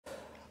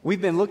We've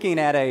been looking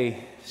at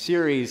a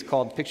series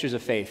called Pictures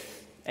of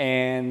Faith.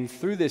 And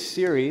through this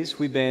series,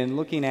 we've been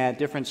looking at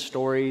different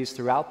stories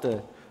throughout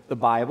the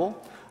Bible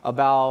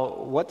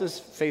about what does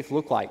faith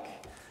look like.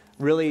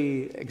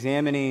 Really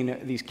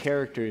examining these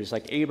characters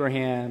like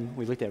Abraham,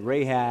 we looked at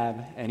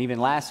Rahab, and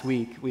even last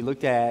week we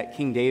looked at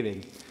King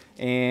David.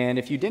 And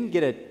if you didn't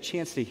get a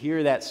chance to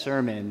hear that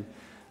sermon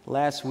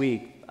last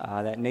week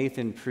that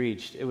Nathan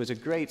preached, it was a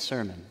great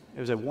sermon. It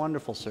was a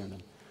wonderful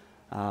sermon.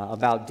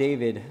 About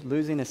David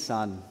losing his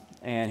son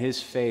and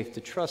his faith to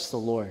trust the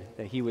Lord,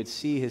 that he would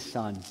see his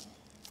son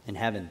in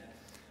heaven.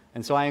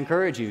 And so I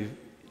encourage you,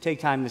 take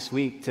time this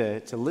week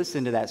to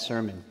listen to that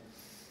sermon.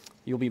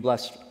 You'll be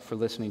blessed for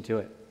listening to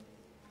it.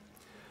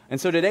 And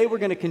so today we're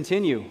going to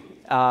continue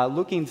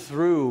looking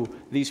through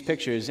these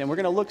pictures, and we're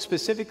going to look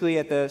specifically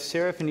at the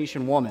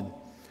Syrophoenician woman.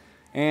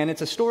 And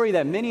it's a story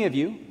that many of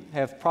you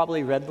have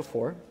probably read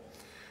before.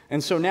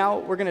 And so now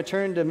we're going to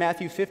turn to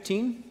Matthew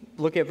 15,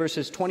 look at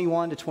verses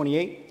 21 to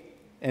 28.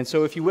 And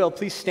so if you will,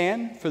 please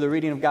stand for the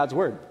reading of God's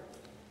word.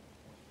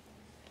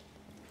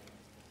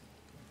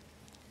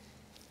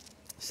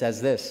 It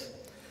says this: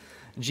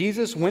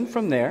 Jesus went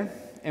from there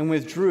and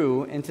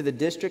withdrew into the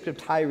district of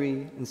Tyre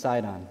and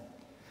Sidon.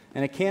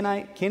 And a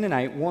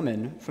Canaanite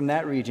woman from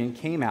that region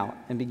came out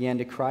and began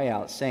to cry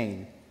out,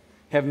 saying,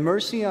 "Have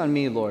mercy on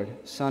me, Lord,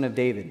 Son of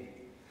David.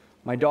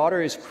 My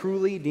daughter is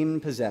cruelly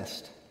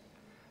demon-possessed."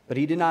 But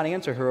he did not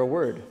answer her a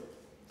word.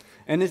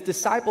 And his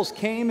disciples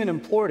came and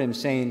implored him,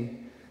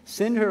 saying,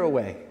 "Send her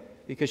away,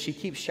 because she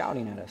keeps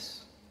shouting at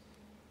us."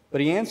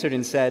 But he answered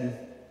and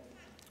said,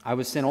 "I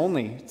was sent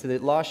only to the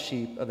lost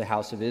sheep of the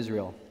house of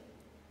Israel."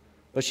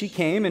 But she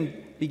came and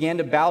began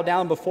to bow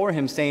down before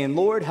him, saying,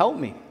 "Lord, help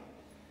me."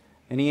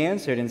 And he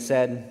answered and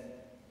said,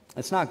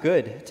 "It's not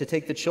good to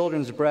take the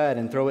children's bread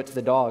and throw it to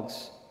the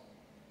dogs."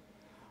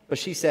 But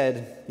she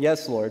said,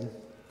 "Yes, Lord,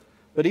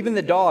 but even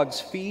the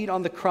dogs feed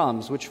on the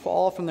crumbs which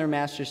fall from their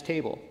master's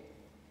table."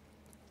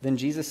 Then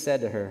Jesus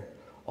said to her,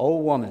 "O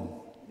woman,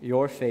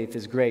 your faith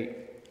is great.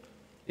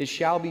 It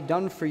shall be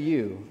done for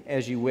you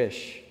as you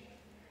wish."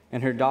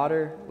 And her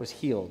daughter was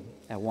healed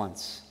at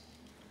once.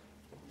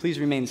 Please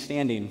remain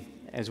standing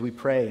as we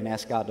pray and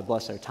ask God to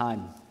bless our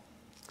time.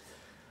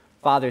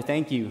 Father,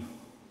 thank you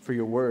for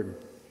your word.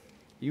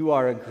 You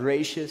are a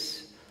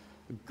gracious,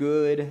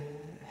 good,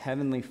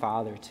 heavenly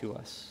Father to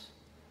us.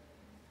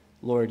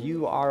 Lord,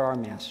 you are our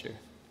master,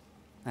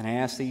 and I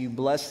ask that you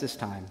bless this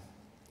time.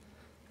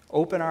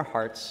 Open our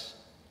hearts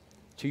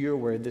to your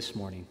word this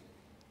morning.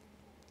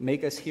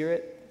 Make us hear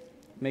it,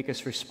 make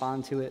us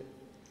respond to it,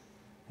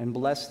 and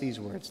bless these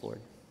words, Lord.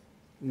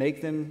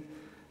 Make them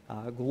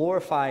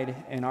glorified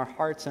in our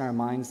hearts and our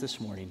minds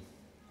this morning.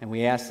 And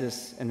we ask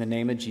this in the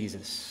name of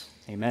Jesus.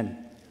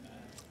 Amen.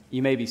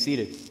 You may be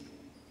seated.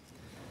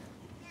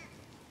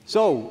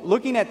 So,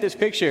 looking at this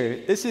picture,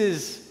 this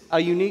is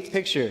a unique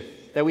picture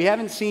that we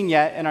haven't seen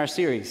yet in our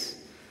series.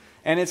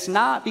 And it's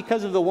not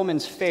because of the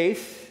woman's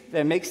faith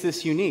that makes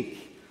this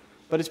unique,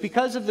 but it's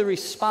because of the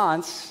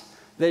response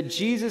that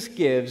Jesus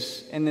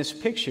gives in this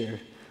picture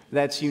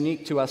that's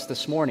unique to us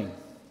this morning.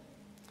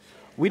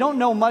 We don't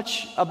know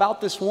much about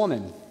this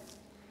woman.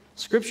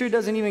 Scripture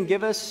doesn't even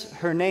give us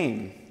her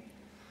name.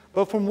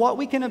 But from what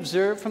we can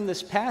observe from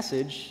this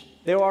passage,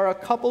 there are a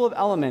couple of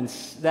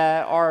elements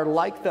that are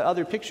like the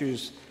other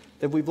pictures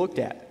that we've looked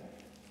at.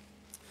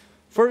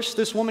 First,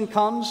 this woman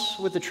comes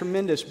with a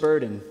tremendous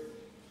burden.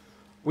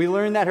 We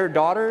learn that her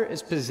daughter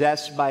is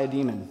possessed by a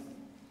demon.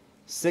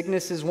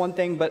 Sickness is one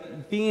thing,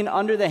 but being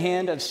under the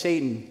hand of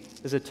Satan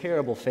is a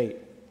terrible fate.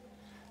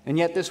 And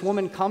yet this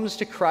woman comes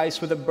to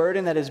Christ with a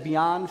burden that is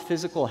beyond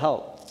physical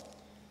help,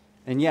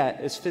 and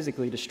yet is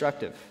physically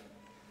destructive.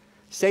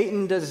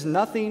 Satan does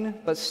nothing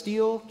but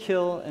steal,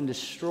 kill, and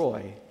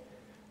destroy.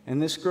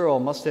 And this girl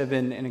must have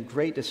been in a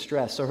great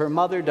distress. So her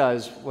mother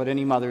does what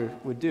any mother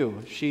would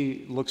do.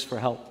 She looks for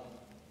help.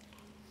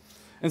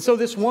 And so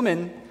this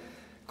woman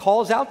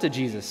calls out to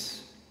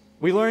Jesus.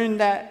 We learn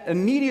that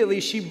immediately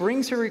she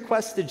brings her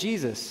request to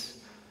Jesus.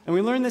 And we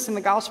learn this in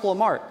the Gospel of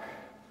Mark.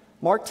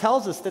 Mark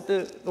tells us that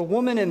the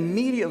woman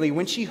immediately,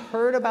 when she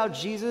heard about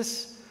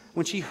Jesus,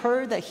 when she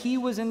heard that he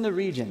was in the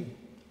region,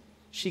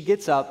 she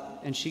gets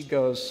up and she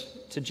goes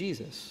to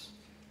Jesus.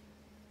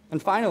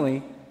 And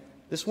finally,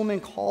 this woman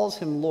calls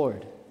him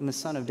Lord and the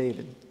Son of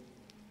David.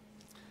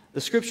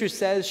 The scripture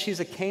says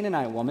she's a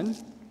Canaanite woman,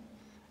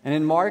 and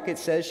in Mark it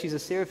says she's a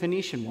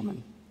Syrophoenician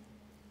woman.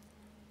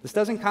 This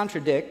doesn't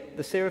contradict.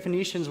 The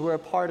Syrophoenicians were a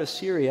part of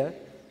Syria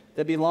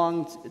that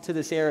belonged to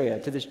this area,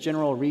 to this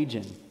general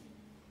region.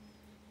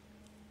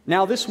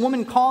 Now, this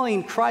woman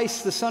calling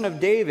Christ the Son of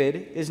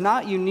David is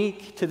not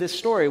unique to this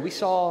story. We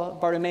saw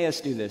Bartimaeus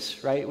do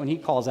this, right? When he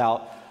calls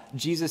out,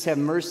 "Jesus, have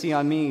mercy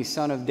on me,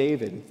 Son of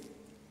David."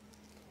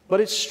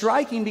 But it's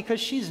striking because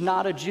she's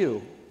not a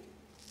Jew.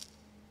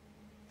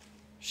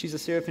 She's a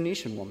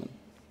Syrophoenician woman.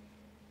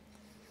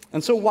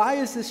 And so why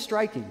is this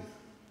striking?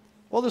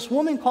 Well, this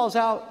woman calls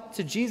out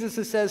to Jesus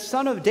and says,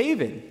 "Son of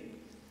David."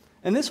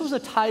 And this was a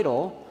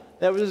title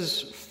that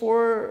was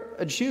for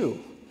a Jew.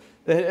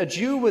 That a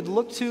Jew would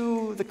look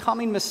to the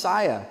coming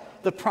Messiah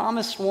the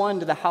promised one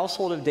to the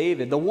household of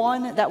David, the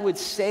one that would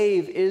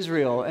save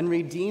Israel and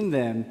redeem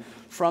them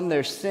from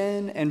their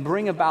sin and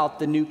bring about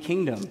the new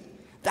kingdom.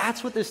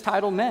 That's what this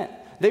title meant.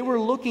 They were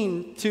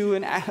looking to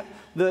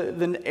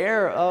the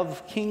heir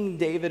of King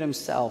David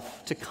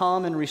himself to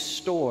come and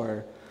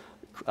restore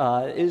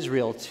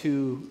Israel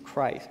to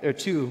Christ, or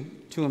to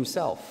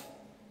himself.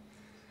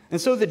 And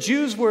so the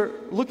Jews were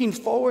looking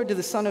forward to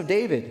the Son of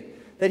David,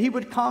 that he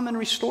would come and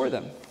restore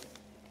them.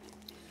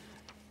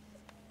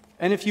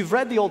 And if you've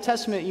read the Old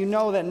Testament, you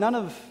know that none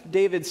of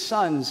David's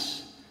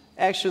sons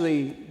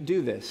actually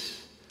do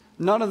this.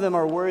 None of them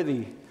are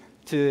worthy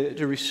to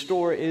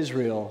restore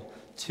Israel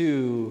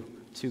to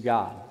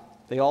God.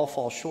 They all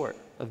fall short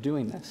of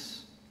doing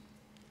this.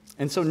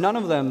 And so none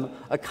of them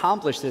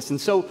accomplished this. And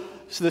so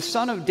the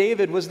Son of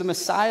David was the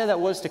Messiah that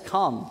was to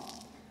come.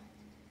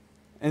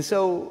 And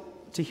so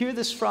to hear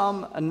this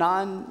from a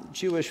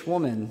non-Jewish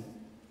woman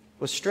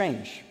was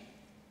strange.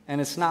 And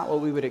it's not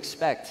what we would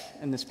expect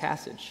in this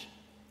passage.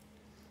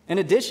 In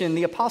addition,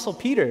 the Apostle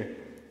Peter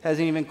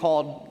hasn't even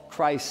called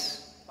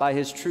Christ by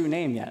his true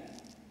name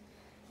yet.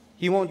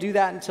 He won't do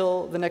that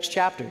until the next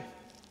chapter.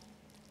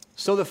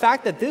 So the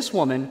fact that this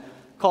woman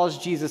calls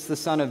Jesus the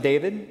Son of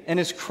David and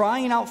is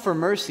crying out for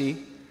mercy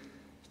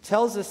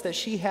tells us that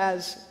she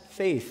has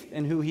faith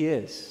in who he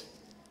is.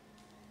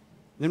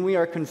 Then we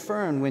are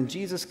confirmed when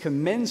Jesus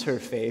commends her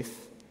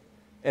faith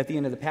at the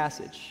end of the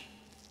passage.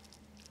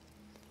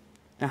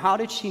 Now, how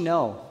did she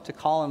know to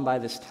call him by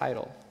this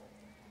title?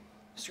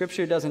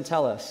 Scripture doesn't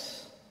tell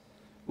us.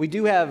 We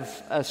do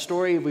have a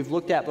story we've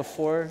looked at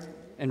before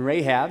in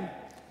Rahab.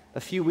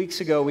 A few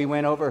weeks ago, we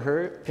went over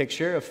her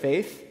picture of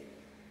faith,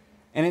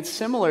 and it's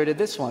similar to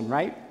this one,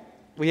 right?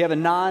 We have a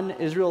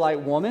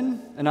non-Israelite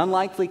woman, an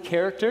unlikely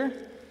character,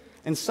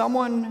 and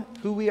someone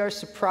who we are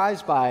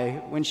surprised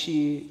by when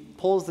she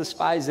pulls the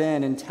spies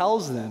in and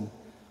tells them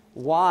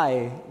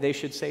why they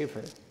should save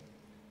her,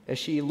 as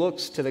she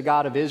looks to the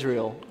God of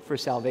Israel for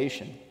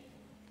salvation.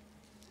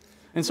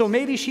 And so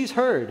maybe she's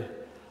heard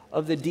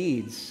of the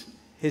deeds,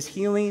 his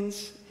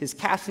healings, his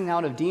casting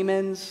out of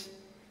demons,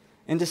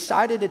 and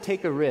decided to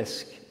take a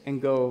risk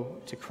and go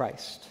to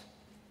Christ.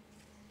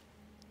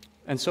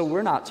 And so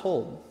we're not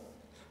told,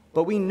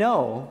 but we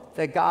know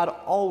that God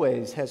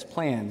always has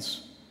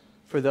plans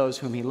for those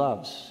whom he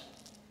loves.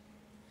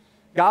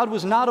 God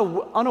was not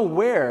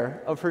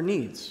unaware of her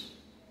needs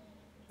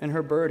and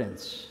her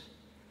burdens.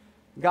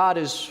 God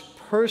is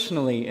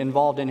personally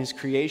involved in his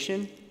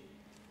creation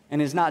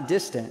and is not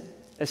distant,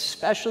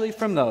 especially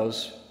from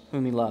those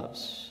whom he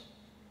loves.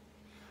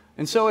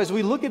 And so as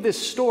we look at this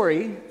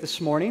story this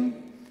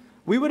morning,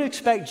 we would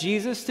expect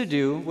Jesus to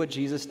do what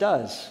Jesus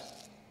does.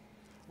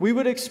 We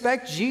would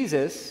expect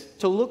Jesus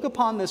to look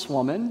upon this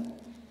woman,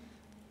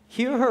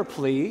 hear her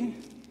plea,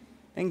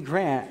 and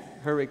grant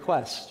her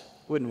request,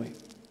 wouldn't we?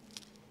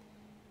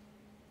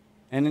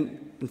 And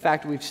in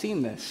fact, we've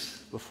seen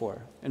this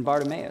before in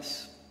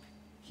Bartimaeus.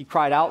 He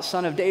cried out,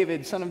 Son of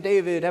David,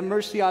 have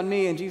mercy on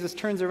me. And Jesus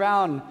turns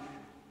around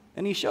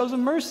and he shows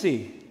him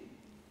mercy.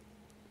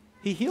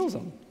 He heals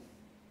him.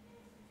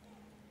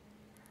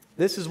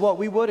 This is what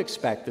we would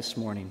expect this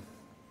morning.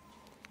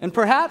 And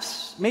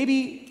perhaps,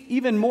 maybe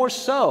even more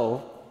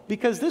so,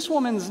 because this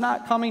woman's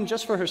not coming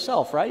just for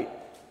herself, right?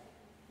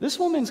 This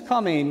woman's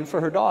coming for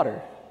her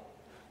daughter.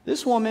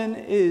 This woman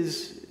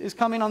is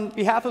coming on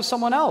behalf of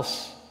someone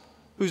else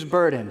who's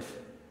burdened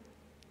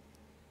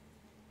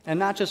and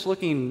not just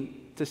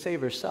looking to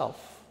save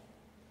herself.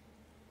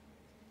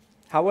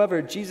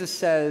 However, Jesus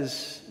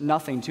says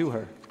nothing to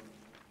her.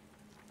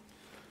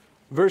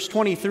 Verse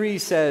 23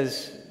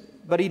 says,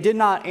 but he did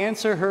not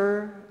answer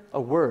her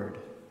a word.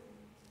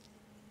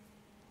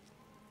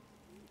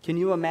 Can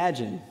you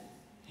imagine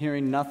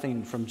hearing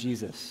nothing from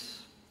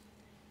Jesus?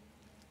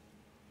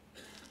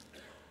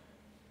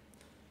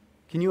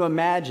 Can you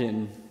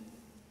imagine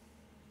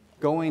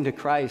going to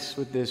Christ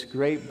with this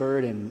great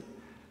burden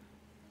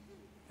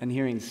and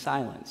hearing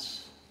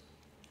silence?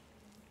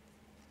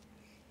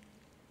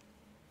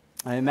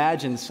 I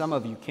imagine some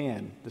of you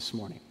can this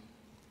morning.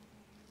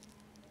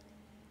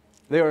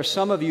 There are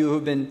some of you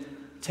who've been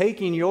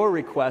taking your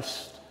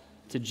request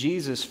to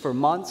Jesus for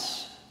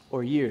months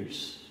or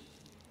years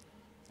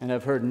and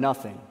have heard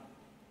nothing.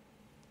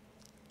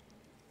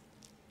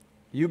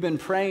 You've been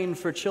praying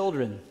for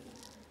children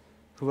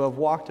who have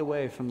walked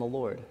away from the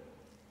Lord.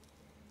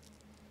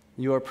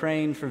 You are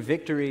praying for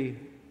victory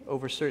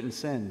over certain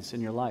sins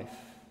in your life.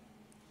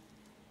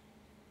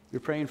 You're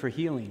praying for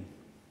healing,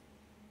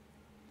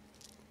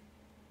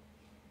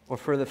 or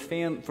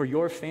for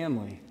your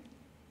family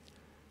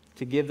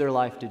to give their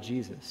life to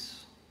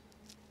Jesus.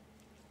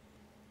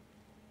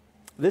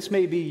 This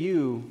may be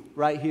you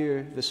right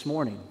here this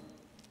morning,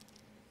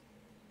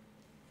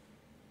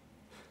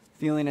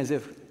 feeling as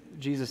if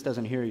Jesus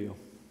doesn't hear you.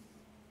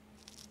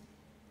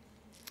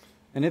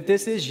 And if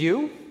this is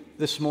you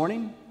this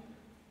morning,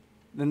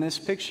 then this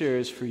picture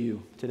is for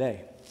you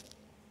today.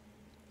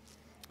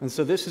 And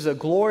so this is a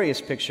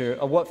glorious picture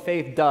of what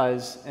faith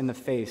does in the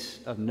face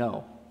of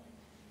no.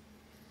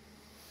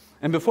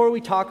 And before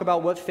we talk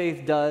about what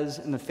faith does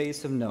in the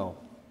face of no,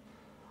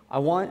 I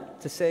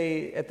want to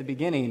say at the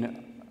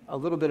beginning a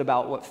little bit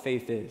about what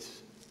faith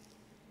is.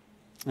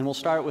 And we'll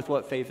start with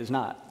what faith is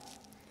not.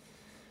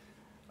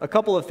 A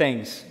couple of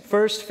things.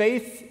 First,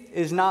 faith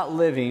is not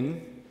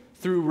living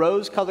through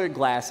rose-colored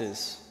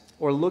glasses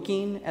or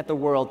looking at the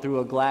world through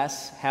a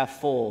glass half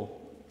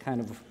full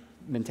kind of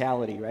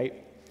mentality, right?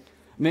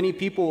 Many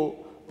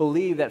people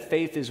believe that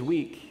faith is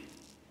weak,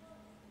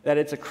 that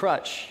it's a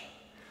crutch.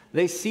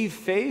 They see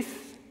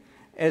faith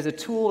as a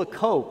tool to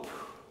cope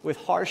with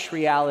harsh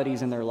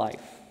realities in their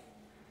life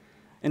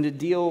and to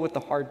deal with the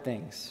hard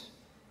things.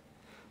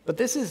 But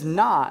this is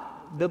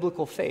not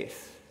biblical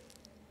faith.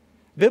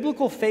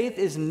 Biblical faith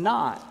is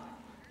not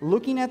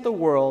looking at the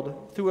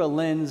world through a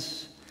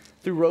lens,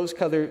 through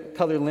rose-colored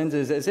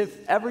lenses, as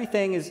if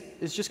everything is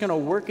just going to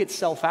work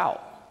itself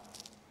out.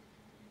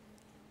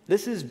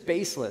 This is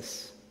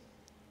baseless.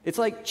 It's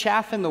like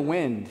chaff in the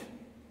wind,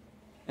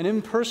 an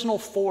impersonal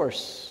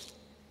force,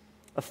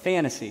 a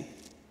fantasy,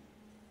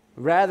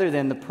 rather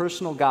than the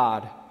personal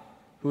God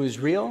who is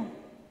real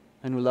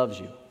and who loves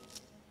you.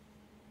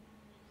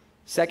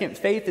 Second,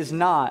 faith is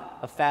not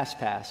a fast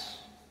pass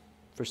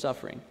for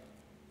suffering.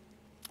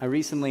 I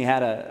recently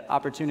had an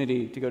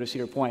opportunity to go to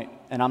Cedar Point,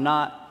 and I'm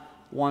not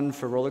one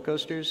for roller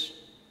coasters,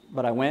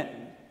 but I went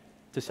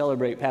to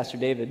celebrate Pastor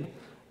David,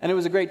 and it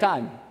was a great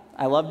time.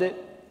 I loved it.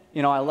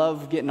 You know, I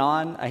love getting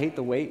on. I hate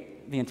the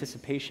wait, the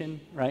anticipation,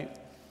 right?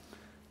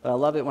 But I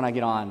love it when I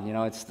get on. You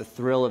know, it's the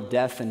thrill of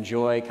death and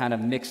joy kind of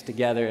mixed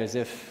together as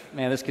if,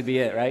 man, this could be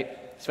it, right?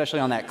 Especially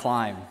on that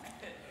climb.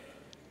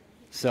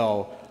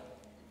 So,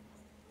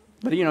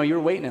 but you know,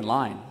 you're waiting in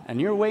line, and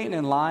you're waiting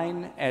in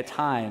line at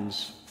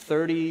times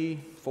 30,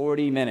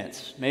 40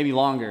 minutes, maybe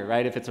longer,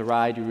 right, if it's a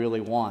ride you really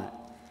want.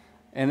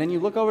 And then you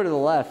look over to the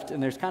left,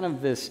 and there's kind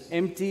of this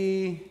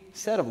empty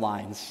set of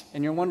lines,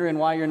 and you're wondering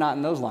why you're not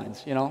in those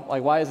lines, you know?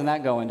 Like, why isn't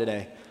that going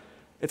today?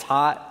 It's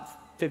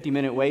hot,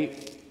 50-minute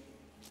wait.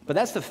 But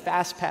that's the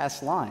fast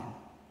pass line,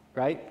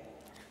 right?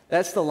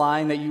 That's the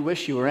line that you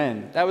wish you were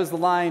in. That was the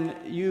line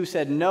you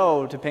said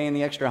no to paying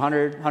the extra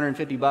 $100,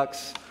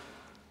 $150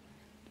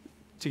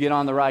 to get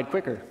on the ride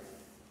quicker.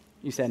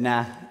 You said,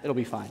 nah, it'll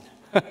be fine.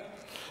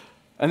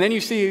 And then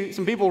you see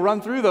some people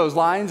run through those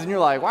lines, and you're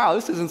like, wow,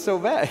 this isn't so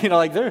bad. You know,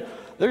 like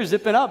they're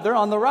zipping up, they're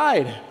on the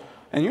ride,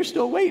 and you're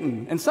still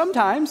waiting. And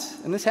sometimes,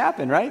 and this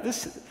happened, right?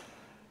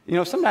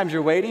 Sometimes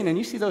you're waiting, and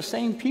you see those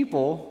same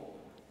people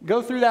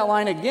go through that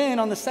line again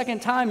on the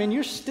second time, and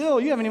you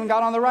haven't even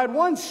got on the ride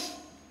once.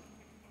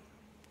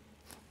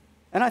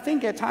 And I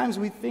think at times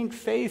we think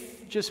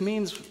faith just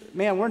means,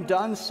 man, we're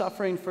done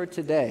suffering for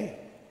today.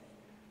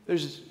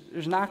 There's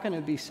not going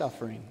to be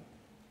suffering.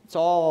 It's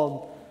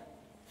all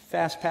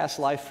fast pass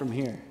life from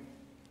here.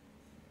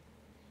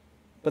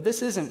 But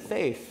this isn't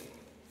faith.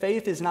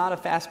 Faith is not a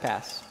fast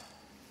pass.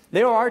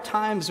 There are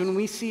times when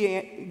we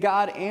see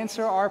God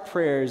answer our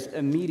prayers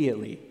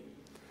immediately.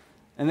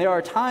 And there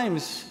are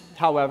times,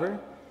 however,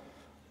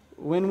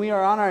 when we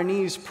are on our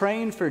knees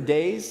praying for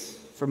days,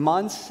 for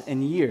months,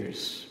 and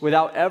years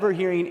without ever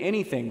hearing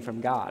anything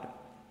from God.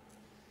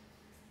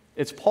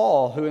 It's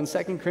Paul who in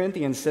 2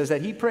 Corinthians says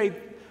that he prayed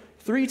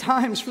 3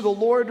 times for the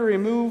Lord to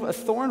remove a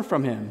thorn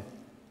from him.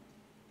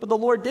 But the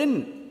Lord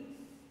didn't.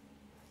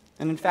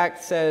 And in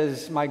fact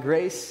says, my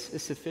grace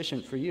is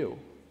sufficient for you.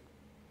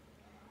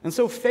 And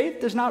so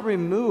faith does not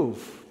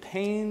remove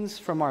pains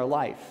from our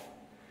life.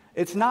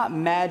 It's not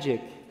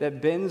magic that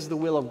bends the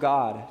will of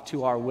God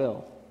to our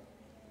will.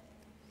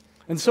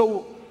 And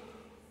so,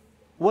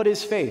 what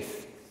is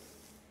faith?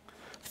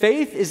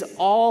 Faith is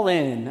all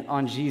in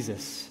on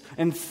Jesus.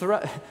 And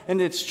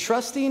it's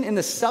trusting in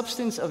the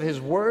substance of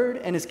his word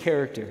and his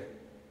character.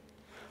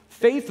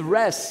 Faith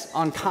rests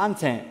on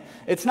content.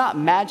 It's not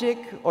magic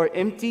or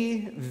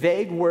empty,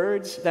 vague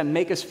words that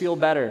make us feel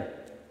better.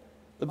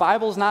 The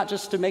Bible's not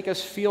just to make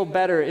us feel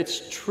better,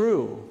 it's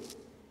true.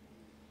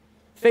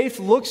 Faith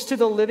looks to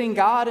the living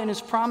God and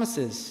his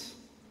promises.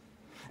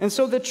 And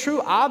so the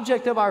true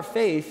object of our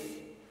faith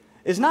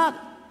is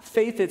not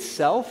faith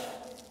itself,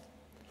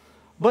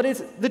 but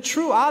the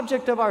true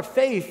object of our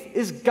faith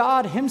is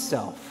God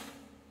himself.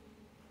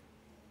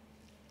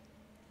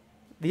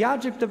 The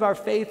object of our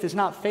faith is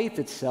not faith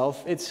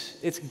itself,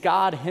 it's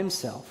God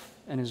himself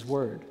and his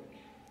word.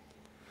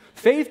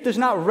 Faith does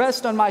not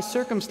rest on my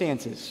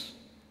circumstances.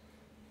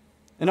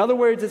 In other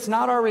words, it's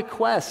not our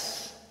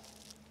requests.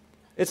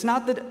 It's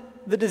not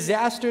the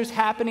disasters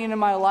happening in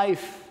my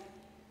life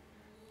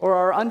or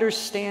our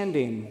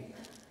understanding.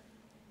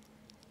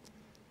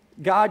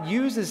 God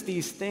uses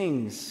these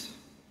things.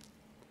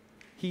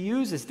 He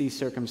uses these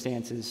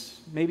circumstances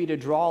maybe to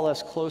draw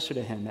us closer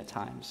to him at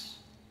times.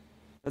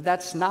 But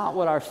that's not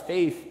what our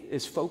faith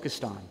is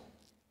focused on.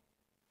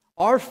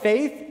 Our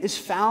faith is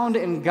found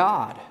in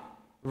God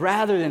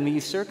rather than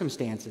these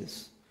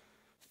circumstances.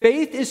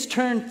 Faith is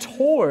turned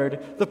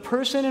toward the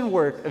person and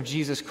work of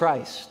Jesus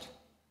Christ.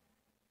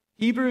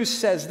 Hebrews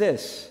says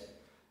this,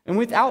 and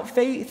without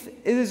faith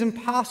it is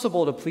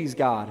impossible to please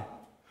God.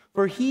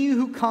 For he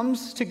who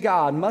comes to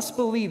God must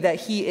believe that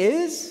he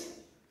is,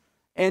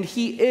 and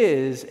he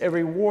is a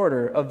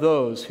rewarder of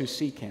those who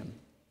seek him.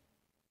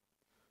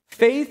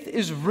 Faith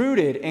is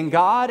rooted in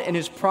God and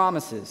his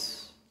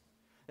promises,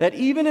 that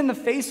even in the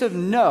face of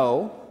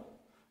no,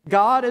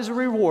 God is a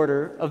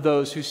rewarder of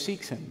those who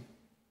seek him.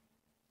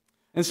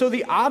 And so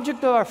the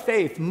object of our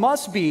faith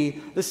must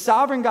be the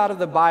sovereign God of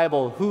the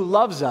Bible who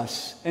loves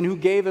us and who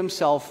gave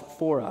himself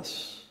for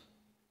us.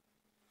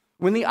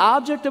 When the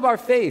object of our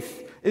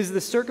faith is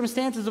the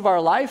circumstances of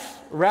our life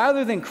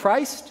rather than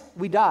Christ,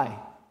 we die.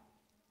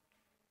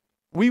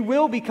 We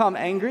will become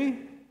angry,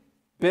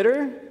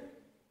 bitter,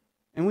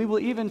 and we will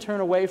even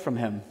turn away from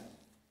him.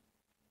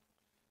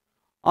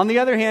 On the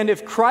other hand,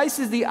 if Christ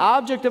is the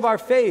object of our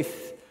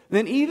faith,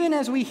 then even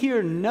as we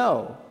hear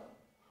no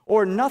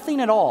or nothing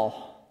at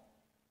all,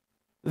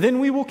 then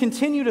we will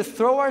continue to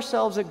throw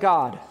ourselves at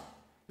God,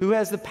 who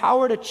has the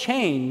power to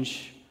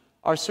change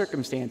our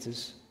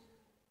circumstances.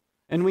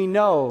 And we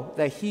know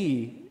that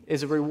he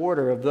is a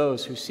rewarder of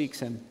those who seeks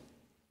him.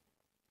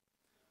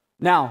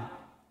 Now,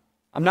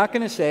 I'm not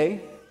going to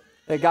say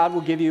that God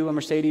will give you a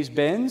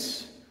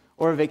Mercedes-Benz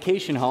or a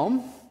vacation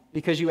home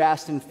because you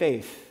asked in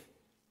faith.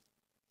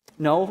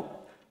 No,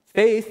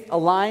 faith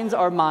aligns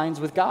our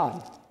minds with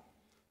God.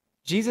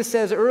 Jesus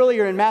says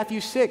earlier in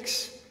Matthew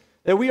 6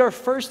 that we are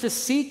first to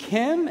seek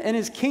him and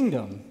his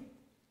kingdom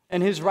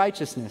and his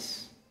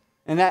righteousness,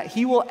 and that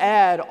he will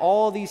add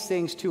all these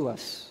things to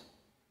us.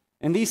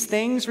 And these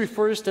things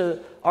refers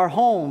to our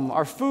home,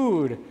 our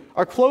food,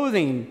 our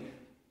clothing,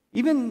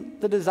 even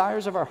the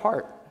desires of our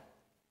heart.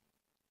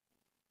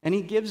 And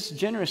he gives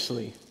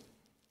generously.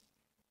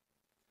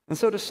 And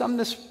so to sum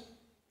this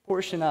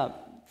portion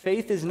up,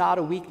 faith is not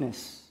a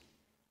weakness,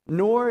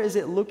 nor is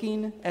it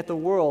looking at the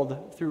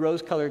world through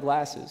rose-colored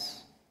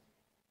glasses.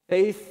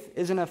 Faith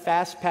isn't a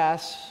fast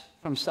pass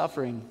from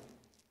suffering,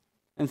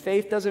 and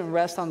faith doesn't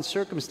rest on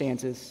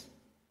circumstances,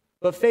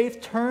 but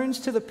faith turns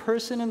to the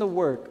person and the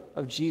work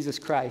of Jesus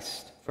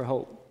Christ for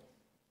hope.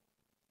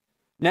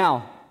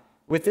 Now,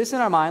 with this in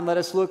our mind, let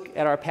us look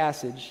at our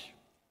passage.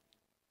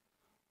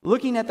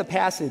 Looking at the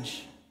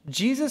passage,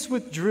 Jesus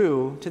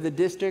withdrew to the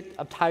district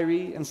of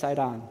Tyre and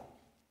Sidon.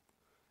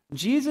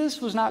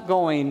 Jesus was not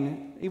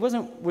going, he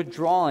wasn't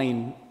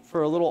withdrawing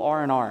for a little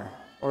R&R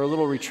or a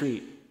little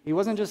retreat. He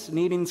wasn't just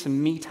needing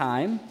some me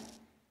time.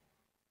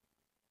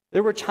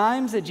 There were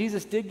times that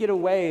Jesus did get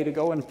away to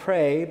go and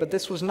pray, but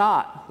this was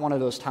not one of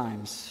those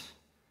times.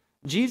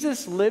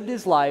 Jesus lived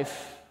his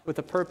life with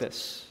a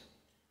purpose.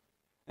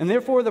 And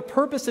therefore, the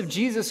purpose of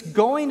Jesus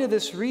going to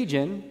this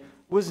region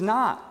was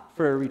not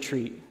for a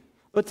retreat,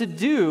 but to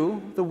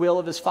do the will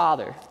of his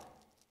Father.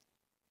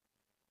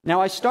 Now,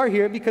 I start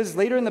here because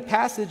later in the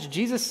passage,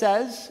 Jesus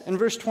says in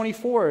verse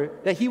 24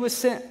 that he was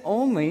sent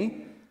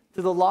only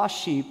to the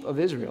lost sheep of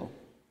Israel.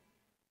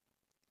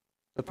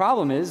 The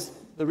problem is,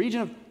 the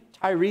region of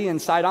Tyre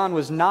and Sidon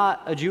was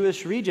not a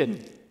Jewish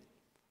region.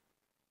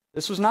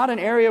 This was not an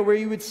area where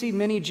you would see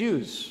many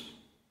Jews,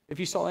 if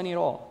you saw any at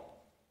all.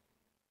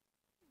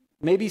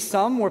 Maybe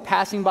some were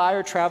passing by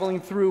or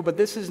traveling through, but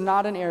this is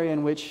not an area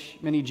in which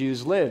many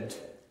Jews lived.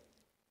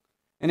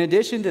 In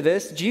addition to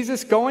this,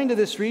 Jesus going to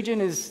this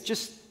region is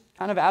just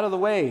kind of out of the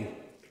way.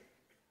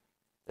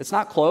 It's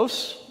not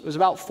close. It was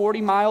about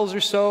 40 miles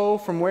or so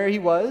from where he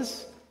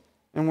was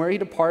and where he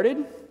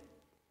departed.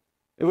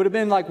 It would have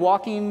been like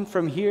walking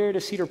from here to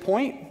Cedar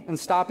Point and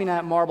stopping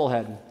at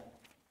Marblehead.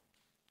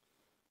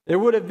 There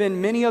would have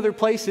been many other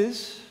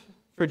places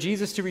for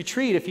Jesus to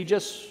retreat if he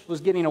just was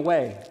getting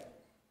away,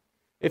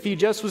 if he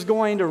just was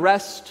going to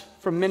rest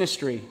from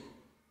ministry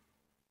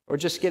or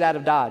just get out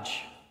of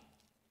Dodge.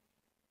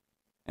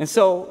 And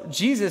so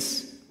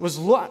Jesus was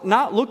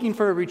not looking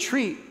for a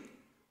retreat,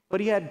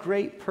 but he had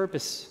great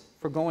purpose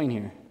for going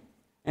here.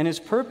 And his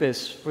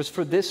purpose was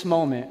for this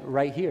moment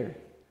right here.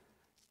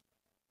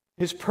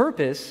 His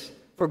purpose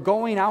for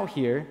going out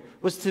here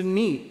was to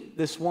meet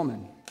this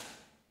woman.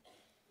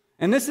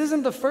 And this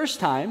isn't the first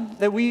time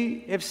that we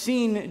have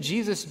seen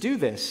Jesus do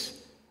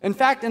this. In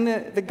fact, in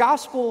the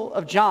Gospel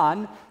of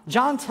John,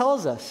 John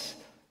tells us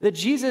that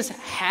Jesus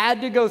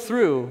had to go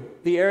through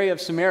the area of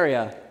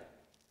Samaria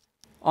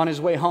on his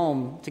way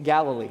home to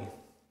Galilee.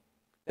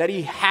 That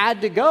he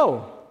had to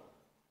go.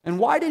 And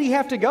why did he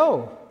have to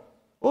go?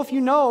 Well, if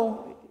you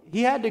know,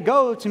 he had to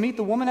go to meet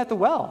the woman at the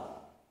well.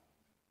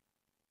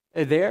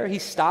 There, he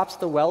stops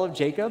the well of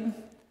Jacob,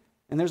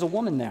 and there's a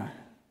woman there.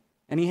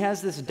 And he has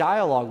this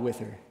dialogue with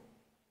her.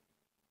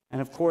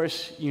 And of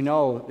course, you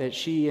know that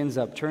she ends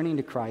up turning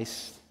to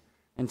Christ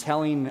and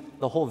telling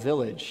the whole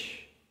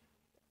village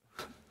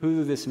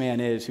who this man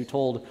is who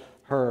told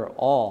her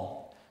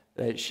all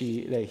that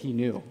he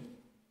knew.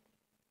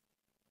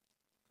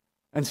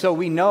 And so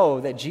we know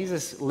that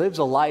Jesus lives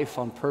a life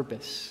on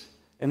purpose,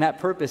 and that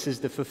purpose is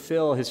to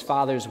fulfill his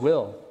Father's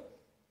will.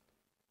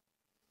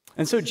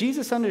 And so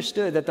Jesus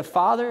understood that the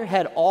Father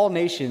had all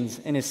nations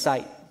in his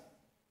sight.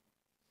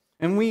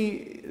 And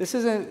this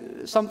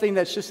isn't something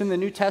that's just in the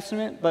New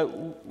Testament,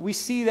 but we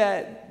see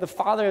that the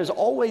Father has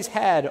always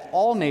had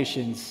all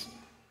nations.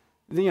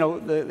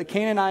 The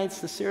Canaanites,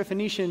 the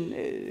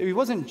Syrophoenician, he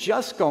wasn't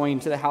just going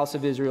to the house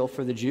of Israel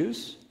for the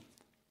Jews.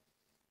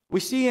 We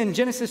see in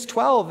Genesis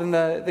 12 in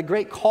the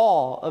great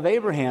call of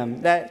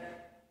Abraham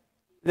that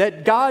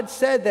that God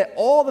said that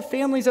all the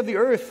families of the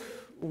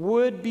earth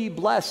would be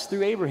blessed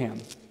through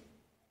Abraham.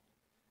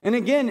 And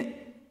again,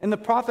 in the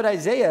prophet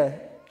Isaiah,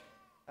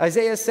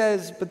 Isaiah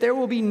says, "But there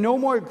will be no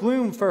more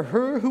gloom for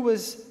her who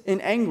was in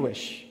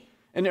anguish.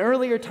 In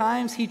earlier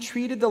times, he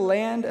treated the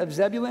land of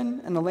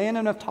Zebulun and the land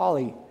of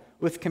Naphtali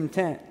with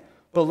contempt.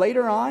 But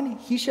later on,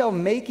 he shall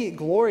make it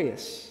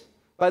glorious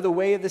by the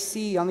way of the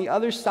sea on the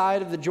other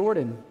side of the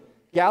Jordan,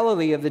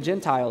 Galilee of the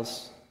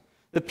Gentiles.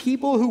 The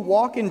people who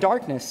walk in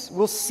darkness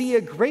will see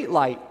a great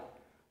light.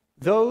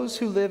 Those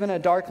who live in a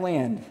dark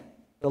land,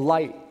 the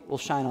light will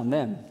shine on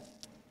them."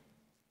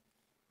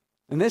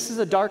 And this is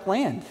a dark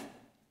land.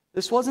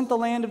 This wasn't the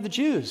land of the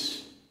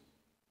Jews.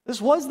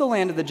 This was the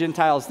land of the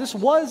Gentiles. This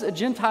was a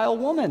Gentile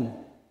woman.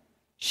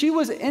 She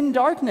was in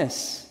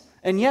darkness,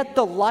 and yet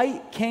the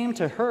light came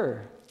to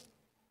her.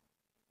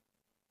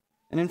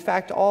 And in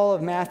fact, all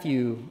of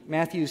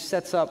Matthew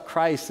sets up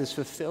Christ as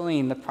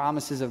fulfilling the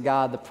promises of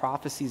God, the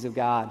prophecies of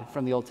God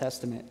from the Old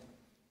Testament.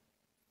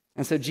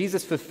 And so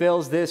Jesus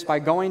fulfills this by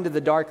going to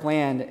the dark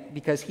land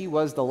because he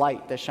was the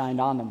light that shined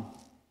on them.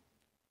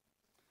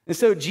 And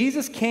so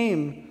Jesus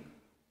came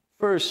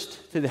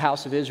first to the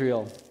house of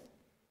Israel,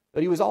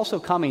 but he was also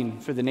coming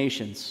for the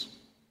nations.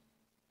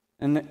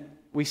 And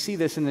we see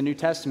this in the New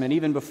Testament.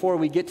 Even before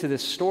we get to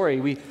this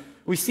story,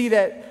 we see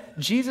that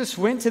Jesus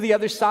went to the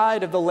other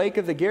side of the lake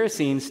of the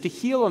Gerasenes to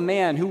heal a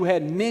man who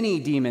had many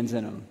demons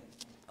in him,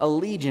 a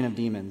legion of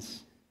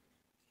demons.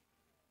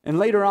 And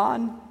later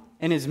on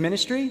in his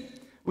ministry,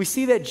 we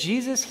see that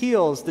Jesus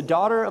heals the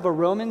daughter of a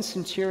Roman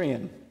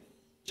centurion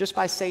just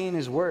by saying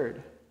his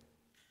word.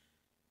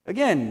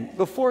 Again,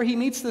 before he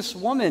meets this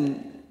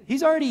woman,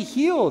 he's already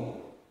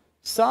healed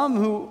some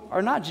who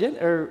are not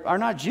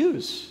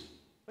Jews,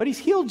 but he's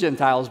healed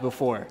Gentiles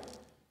before.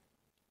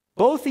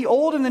 Both the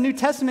Old and the New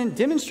Testament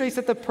demonstrates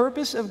that the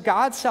purpose of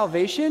God's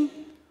salvation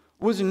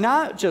was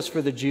not just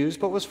for the Jews,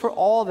 but was for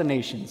all the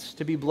nations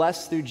to be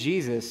blessed through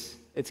Jesus,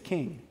 its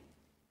King.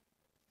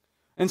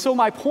 And so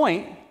my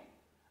point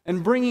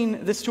in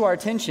bringing this to our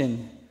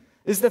attention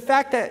is the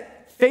fact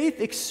that faith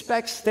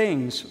expects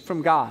things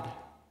from God.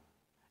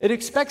 It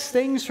expects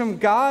things from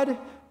God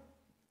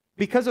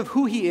because of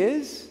who he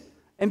is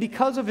and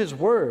because of his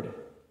word.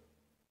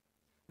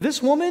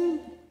 This woman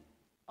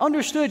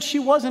understood she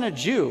wasn't a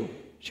Jew.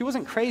 She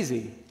wasn't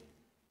crazy.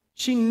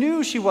 She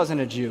knew she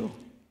wasn't a Jew.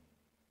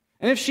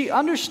 And if she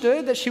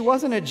understood that she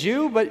wasn't a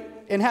Jew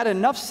and had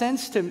enough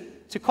sense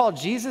to call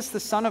Jesus the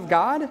Son of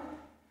God,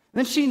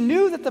 then she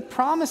knew that the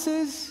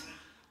promises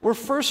were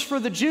first for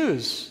the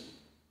Jews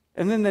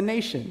and then the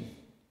nation.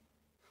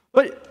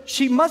 But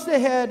she must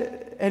have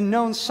had and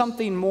known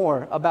something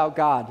more about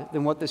God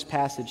than what this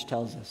passage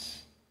tells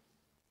us.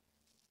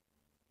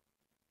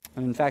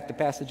 And in fact, the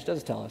passage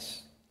does tell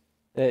us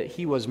that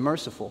he was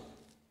merciful.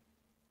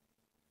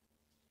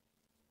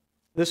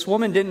 This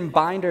woman didn't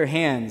bind her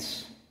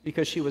hands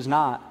because she was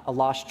not a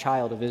lost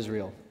child of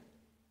Israel.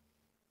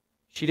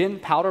 She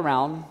didn't pout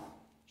around.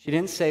 She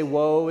didn't say,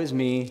 "Woe is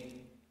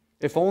me.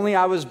 If only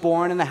I was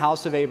born in the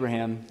house of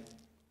Abraham."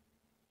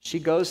 She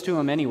goes to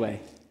him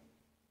anyway.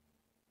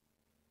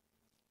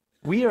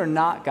 We are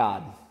not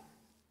God.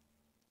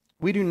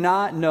 We do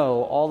not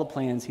know all the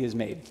plans he has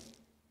made.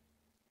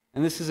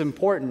 And this is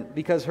important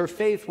because her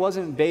faith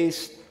wasn't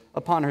based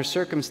upon her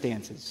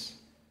circumstances.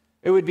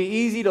 It would be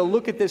easy to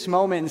look at this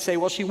moment and say,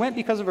 well, she went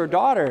because of her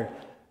daughter.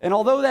 And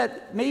although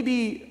that may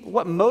be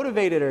what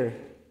motivated her,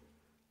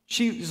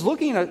 she's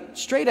looking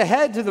straight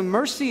ahead to the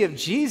mercy of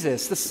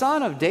Jesus, the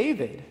Son of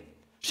David.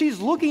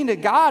 She's looking to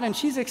God and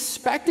she's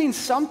expecting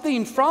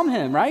something from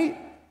him, right?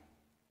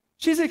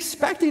 She's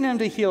expecting him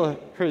to heal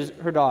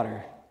her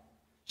daughter.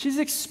 She's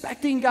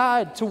expecting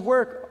God to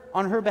work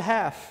on her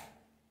behalf.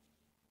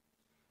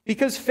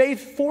 Because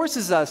faith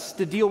forces us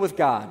to deal with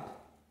God.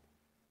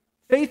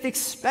 Faith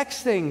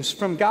expects things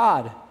from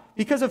God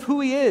because of who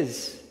he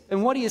is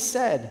and what he has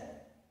said.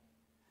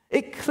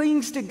 It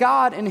clings to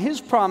God and his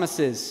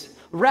promises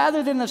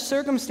rather than the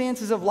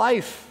circumstances of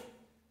life.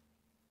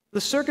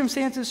 The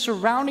circumstances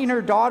surrounding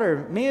her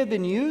daughter may have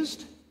been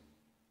used,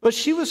 but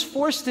she was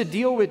forced to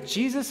deal with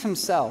Jesus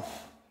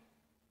himself.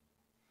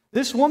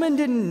 This woman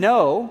didn't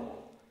know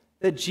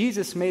that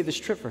Jesus made this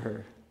trip for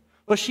her,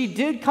 but she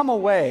did come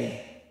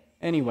away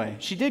anyway.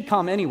 She did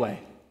come anyway.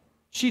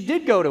 She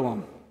did go to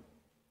him.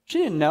 She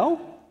didn't know,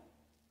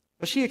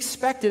 but she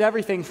expected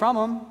everything from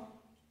him.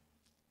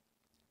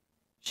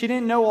 She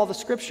didn't know all the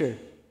scripture.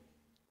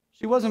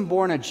 She wasn't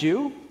born a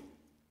Jew.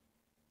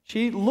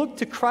 She looked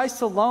to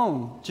Christ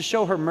alone to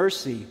show her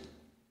mercy.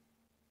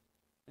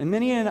 And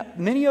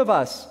many of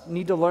us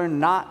need to learn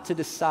not to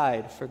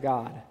decide for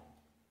God.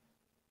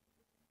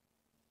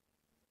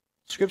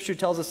 Scripture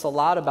tells us a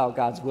lot about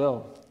God's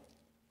will.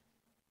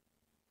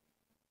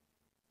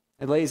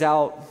 It lays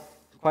out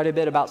quite a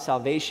bit about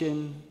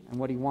salvation and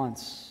what he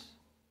wants.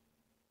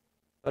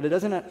 But it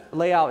doesn't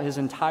lay out his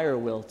entire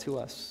will to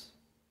us.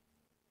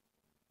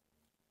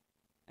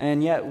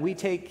 And yet we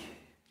take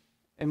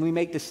and we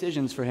make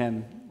decisions for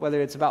him,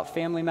 whether it's about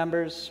family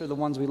members or the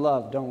ones we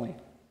love, don't we?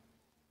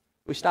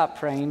 We stop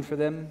praying for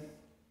them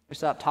We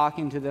stop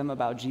talking to them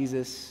about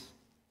Jesus.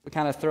 We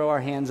kind of throw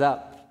our hands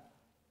up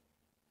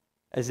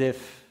as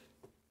if,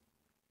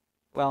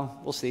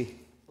 well, we'll see.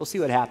 We'll see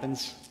what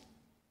happens.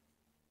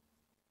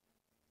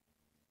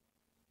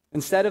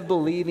 Instead of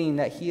believing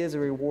that he is a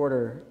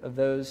rewarder of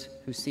those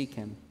who seek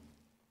him,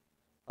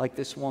 like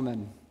this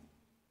woman,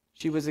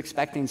 she was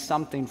expecting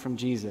something from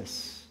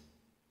Jesus.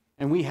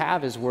 And we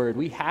have his word.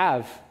 We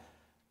have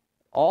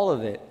all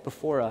of it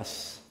before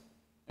us.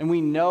 And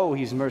we know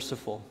he's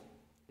merciful.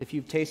 If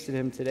you've tasted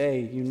him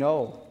today, you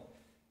know.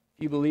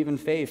 If you believe in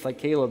faith like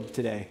Caleb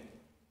today,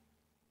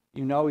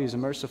 you know he's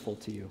merciful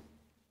to you.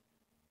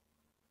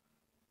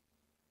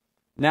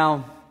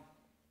 Now,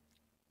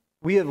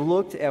 we have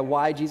looked at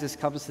why Jesus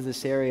comes to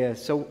this area.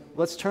 So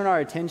let's turn our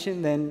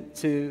attention then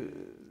to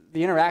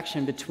the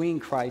interaction between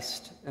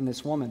Christ and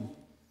this woman.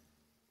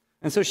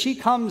 And so she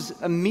comes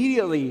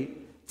immediately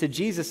to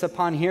Jesus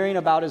upon hearing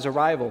about his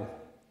arrival.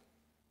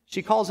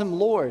 She calls him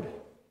Lord,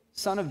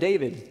 Son of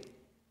David.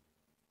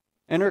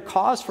 And her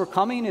cause for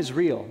coming is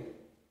real.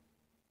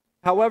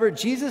 However,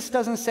 Jesus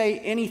doesn't say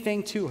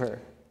anything to her.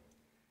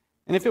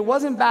 And if it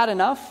wasn't bad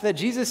enough that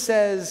Jesus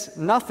says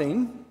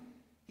nothing,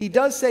 he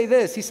does say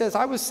this. He says,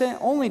 I was sent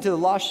only to the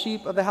lost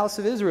sheep of the house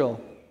of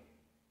Israel,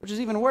 which is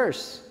even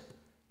worse.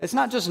 It's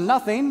not just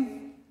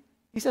nothing.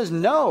 He says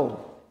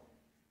no.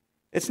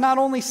 It's not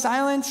only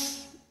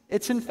silence,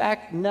 it's in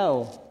fact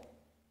no.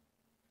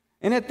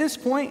 And at this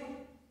point,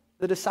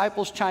 the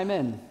disciples chime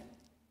in.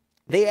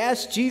 They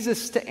ask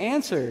Jesus to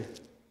answer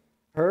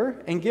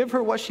her and give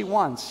her what she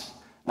wants.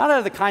 Not out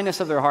of the kindness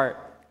of their heart,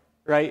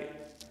 right?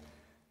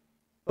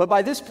 But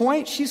by this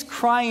point, she's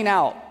crying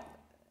out.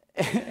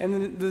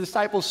 And the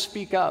disciples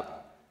speak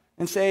up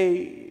and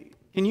say,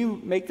 can you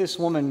make this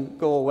woman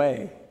go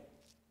away?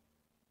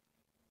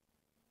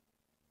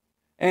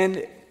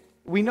 And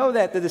we know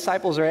that the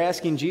disciples are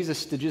asking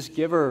Jesus to just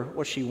give her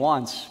what she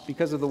wants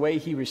because of the way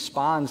he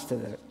responds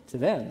to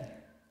them.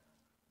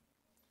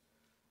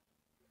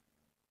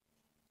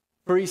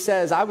 For he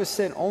says, I was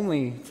sent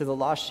only to the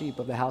lost sheep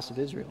of the house of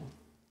Israel.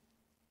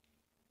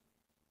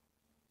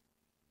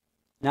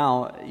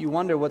 Now, you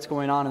wonder what's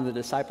going on in the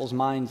disciples'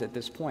 minds at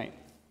this point.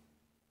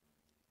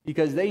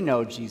 Because they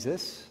know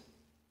Jesus.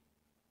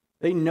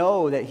 They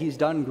know that he's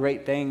done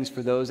great things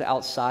for those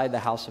outside the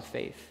house of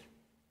faith.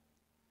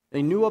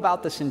 They knew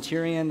about the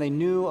centurion. They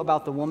knew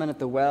about the woman at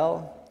the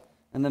well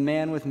and the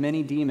man with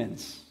many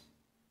demons.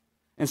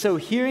 And so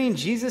hearing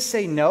Jesus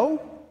say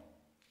no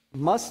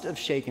must have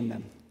shaken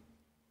them,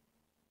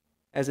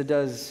 as it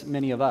does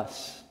many of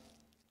us.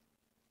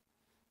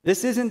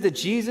 This isn't the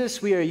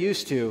Jesus we are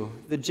used to,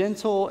 the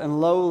gentle and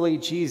lowly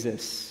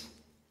Jesus,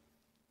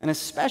 and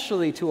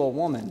especially to a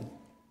woman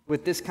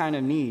with this kind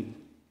of need.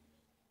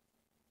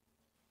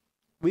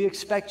 We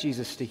expect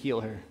Jesus to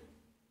heal her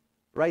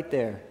right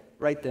there,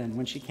 right then,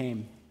 when she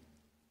came.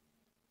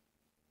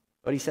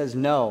 But he says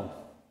no.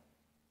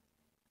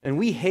 And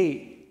we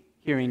hate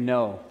hearing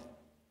no.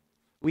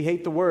 We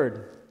hate the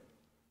word.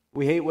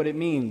 We hate what it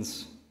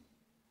means.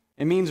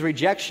 It means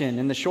rejection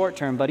in the short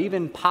term, but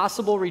even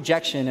possible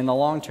rejection in the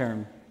long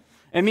term.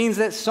 It means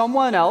that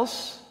someone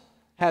else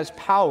has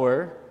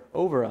power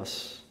over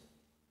us.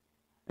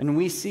 And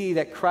we see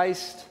that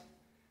Christ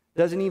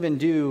doesn't even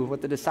do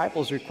what the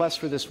disciples request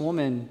for this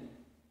woman.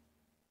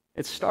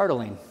 It's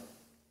startling.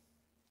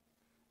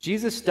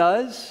 Jesus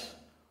does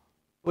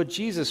what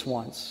Jesus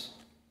wants.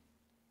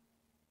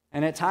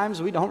 And at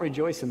times we don't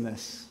rejoice in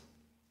this.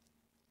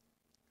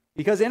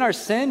 Because in our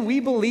sin, we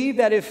believe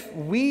that if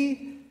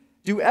we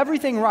do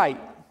everything right,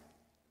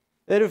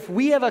 that if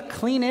we have a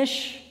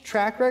cleanish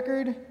track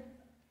record,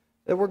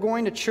 that we're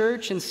going to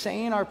church and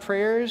saying our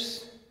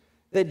prayers,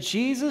 that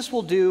Jesus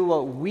will do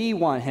what we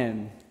want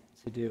him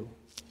to do.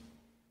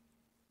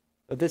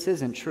 But this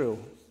isn't true.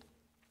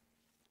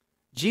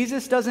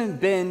 Jesus doesn't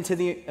bend to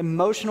the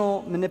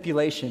emotional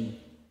manipulation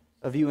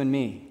of you and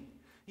me.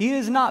 He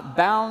is not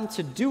bound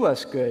to do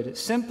us good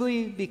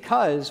simply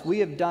because we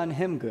have done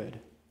him good.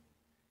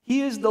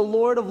 He is the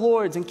Lord of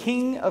lords and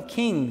King of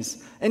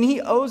kings, and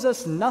he owes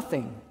us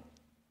nothing,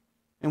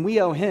 and we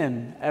owe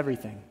him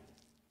everything.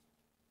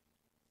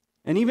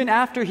 And even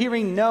after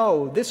hearing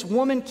no, this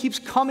woman keeps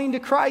coming to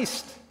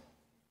Christ.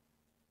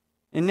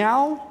 And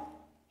now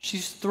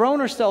she's thrown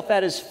herself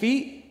at his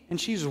feet,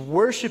 and she's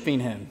worshiping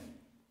him.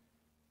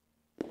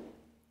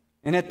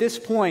 And at this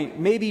point,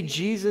 maybe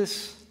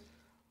Jesus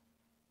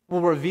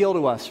will reveal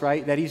to us,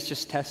 right, that he's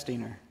just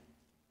testing her.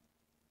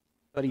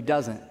 But he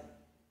doesn't.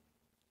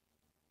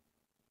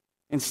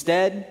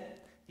 Instead,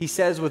 he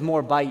says with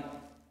more bite,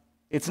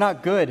 it's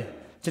not good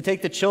to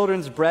take the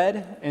children's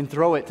bread and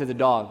throw it to the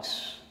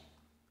dogs.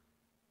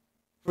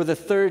 For the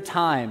third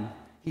time,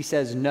 he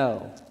says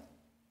no.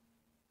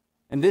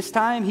 And this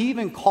time, he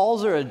even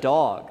calls her a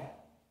dog.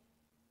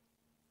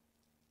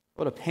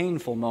 What a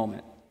painful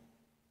moment.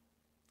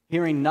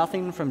 Hearing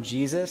nothing from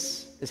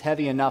Jesus is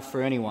heavy enough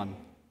for anyone.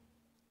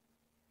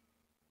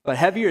 But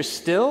heavier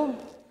still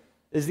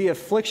is the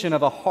affliction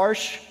of a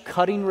harsh,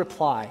 cutting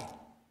reply,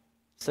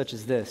 such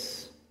as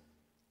this.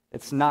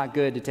 It's not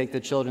good to take the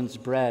children's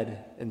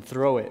bread and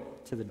throw it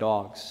to the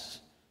dogs.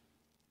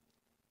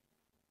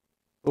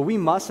 But we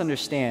must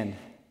understand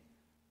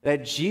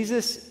that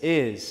Jesus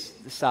is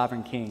the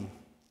sovereign king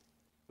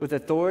with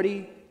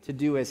authority to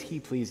do as he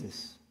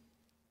pleases.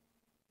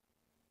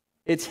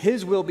 It's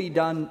his will be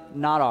done,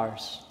 not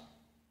ours.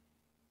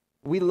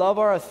 We love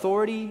our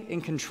authority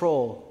and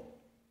control,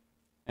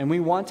 and we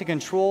want to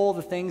control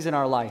the things in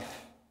our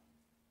life,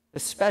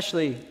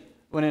 especially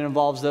when it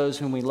involves those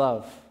whom we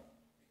love.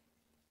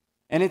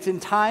 And it's in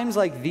times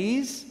like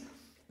these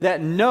that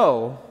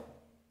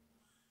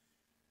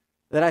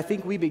I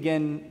think we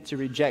begin to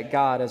reject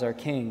God as our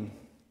king.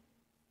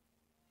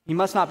 He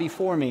must not be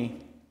for me.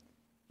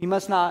 He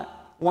must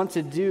not want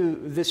to do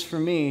this for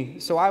me,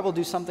 so I will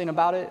do something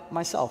about it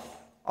myself.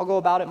 I'll go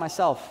about it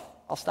myself.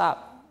 I'll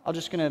stop. I'm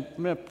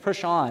gonna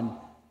push on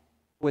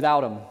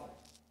without him.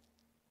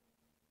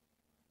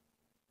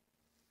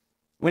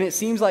 When it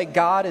seems like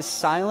God is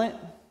silent,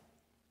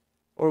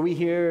 or we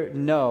hear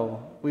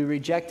no, we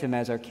reject him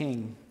as our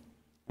king,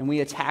 and we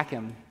attack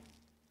him.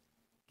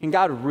 Can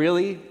God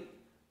really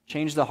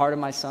change the heart of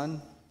my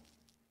son?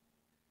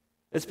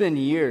 It's been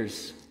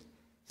years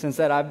since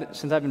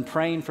I've been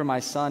praying for my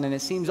son, and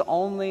it seems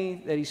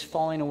only that he's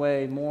falling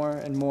away more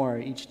and more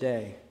each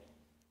day,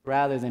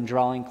 rather than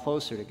drawing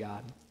closer to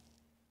God.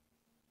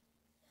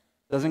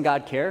 Doesn't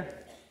God care?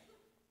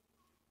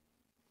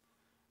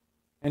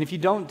 And if you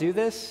don't do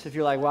this, if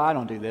you're like, well, I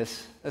don't do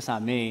this, that's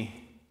not me.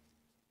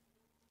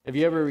 Have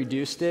you ever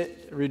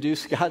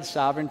reduced God's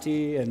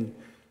sovereignty and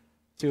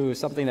to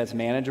something that's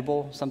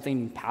manageable,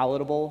 something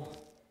palatable,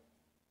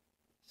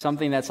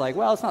 something that's like,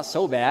 well, it's not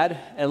so bad.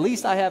 At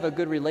least I have a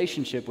good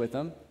relationship with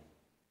them.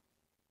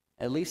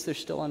 At least they're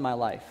still in my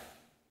life.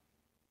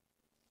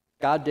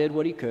 God did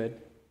what he could.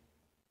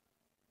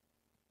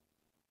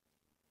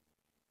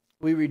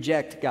 We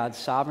reject God's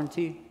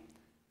sovereignty,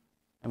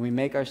 and we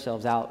make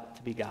ourselves out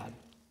to be God.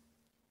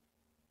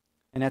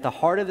 And at the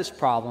heart of this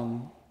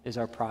problem is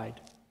our pride.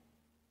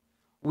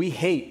 We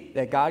hate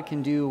that God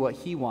can do what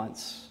he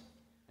wants,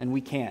 and we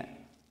can't.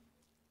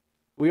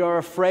 We are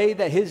afraid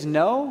that his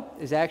no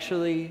is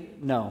actually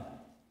no,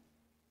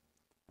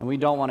 and we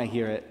don't want to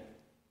hear it.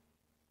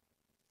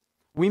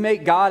 We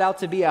make God out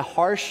to be a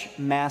harsh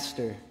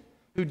master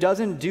who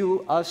doesn't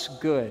do us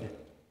good,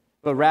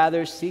 but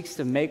rather seeks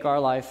to make our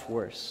life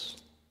worse.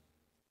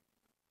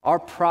 Our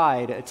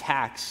pride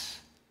attacks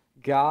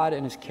God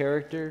and his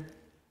character,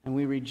 and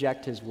we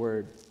reject his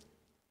word.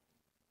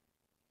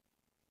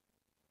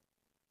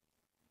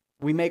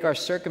 We make our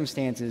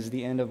circumstances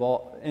the end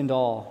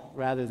all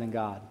rather than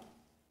God.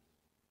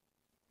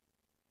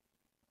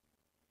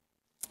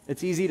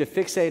 It's easy to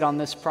fixate on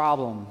this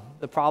problem,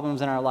 the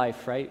problems in our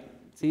life, right?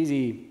 It's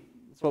easy.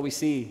 It's what we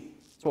see.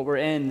 It's what we're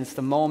in. It's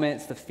the moment.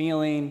 It's the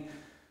feeling.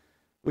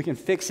 We can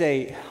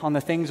fixate on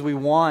the things we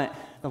want,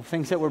 the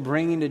things that we're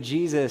bringing to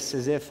Jesus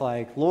as if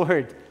like,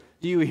 Lord,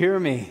 do you hear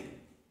me?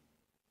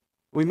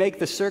 We make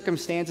the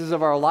circumstances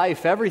of our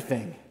life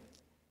everything.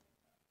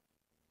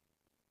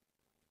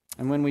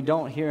 And when we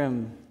don't hear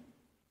him,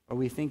 or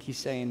we think he's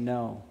saying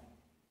no,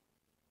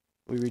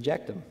 we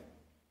reject him.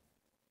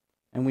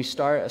 And we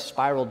start a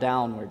spiral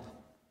downward.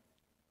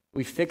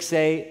 We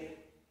fixate,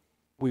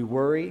 we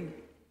worry,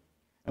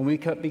 and we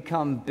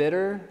become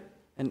bitter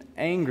and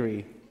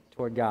angry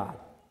toward God.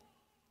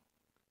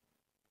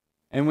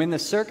 And when the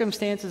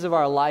circumstances of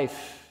our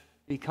life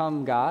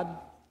become God,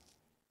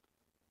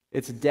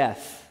 it's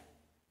death.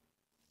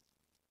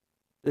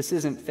 This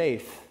isn't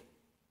faith.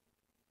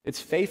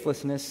 It's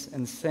faithlessness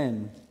and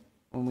sin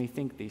when we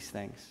think these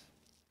things.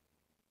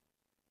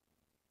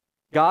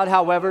 God,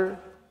 however,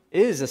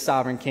 is a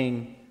sovereign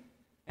king,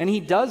 and he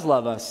does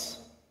love us,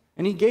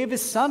 and he gave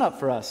his son up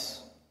for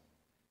us.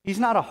 He's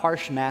not a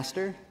harsh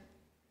master.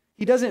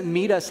 He doesn't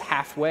meet us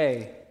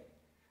halfway.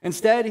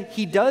 Instead,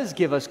 he does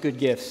give us good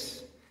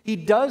gifts. He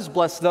does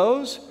bless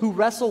those who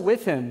wrestle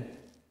with him.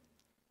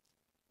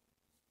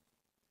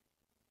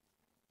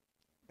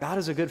 God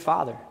is a good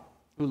father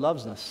who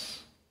loves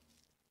us.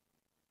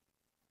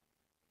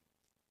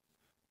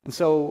 And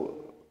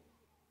so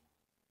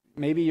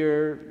maybe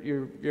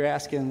you're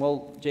asking,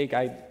 well, Jake,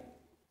 I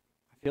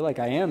feel like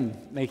I am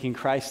making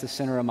Christ the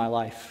center of my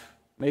life.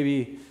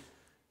 Maybe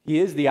he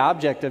is the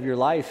object of your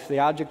life, the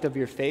object of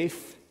your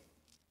faith,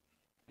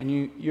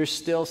 and you're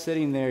still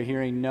sitting there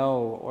hearing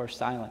no or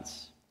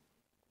silence.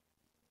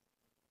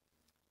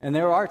 And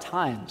there are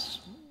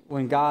times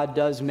when God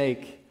does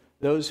make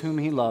those whom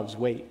he loves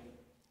wait.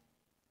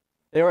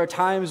 There are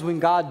times when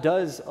God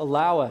does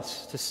allow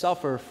us to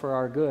suffer for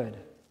our good.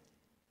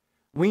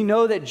 We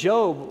know that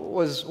Job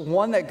was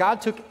one that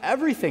God took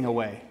everything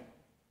away.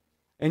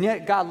 And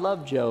yet God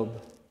loved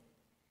Job.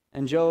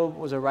 And Job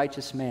was a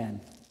righteous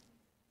man.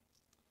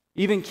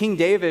 Even King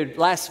David,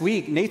 last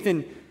week,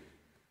 Nathan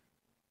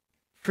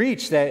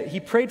preached that he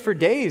prayed for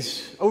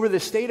days over the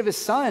state of his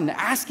son,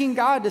 asking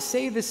God to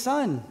save his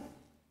son.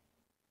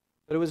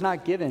 But it was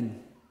not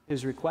given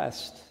his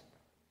request.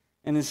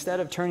 And instead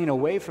of turning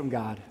away from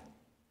God,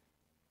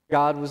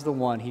 God was the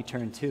one he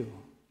turned to.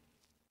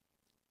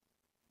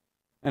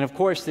 And of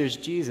course, there's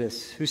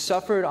Jesus, who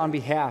suffered on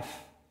behalf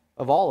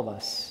of all of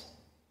us.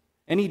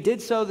 And he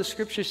did so, the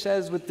scripture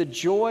says, with the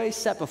joy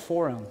set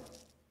before him.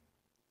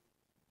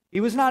 He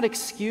was not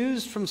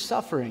excused from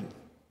suffering.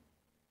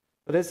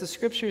 But as the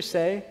scriptures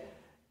say,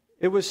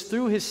 it was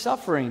through his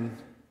suffering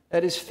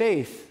that his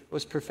faith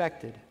was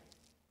perfected.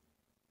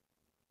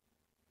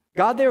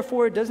 God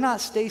therefore does not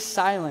stay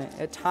silent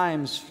at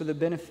times for the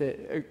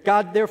benefit,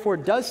 God therefore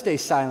does stay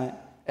silent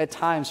at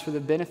times for the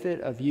benefit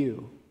of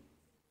you.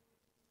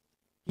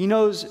 He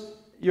knows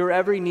your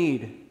every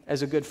need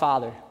as a good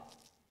father.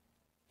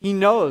 He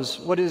knows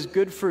what is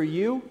good for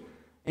you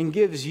and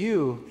gives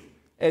you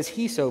as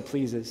he so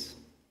pleases.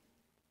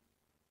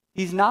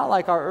 He's not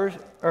like our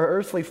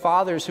earthly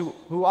fathers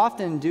who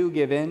often do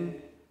give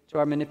in to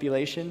our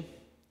manipulation,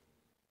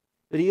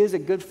 but he is a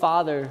good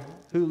father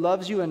who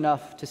loves you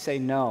enough to say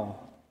no.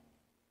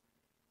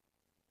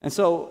 And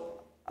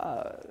so,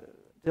 to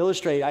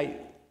illustrate, I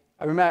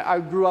remember I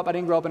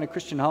didn't grow up in a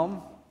Christian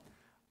home.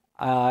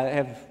 I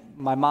have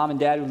my mom and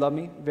dad who love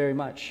me very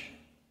much.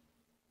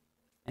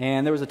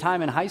 And there was a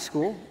time in high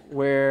school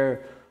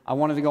where I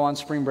wanted to go on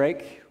spring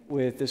break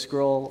with this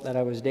girl that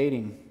I was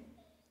dating.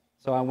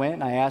 So I went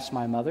and I asked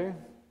my mother,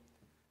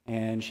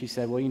 and she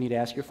said, well, you need to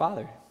ask your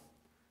father.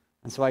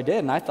 And so I did,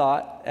 and I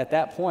thought at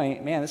that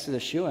point, man, this is a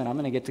shoo-in. I'm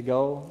going to get to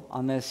go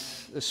on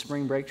this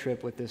spring break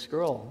trip with this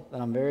girl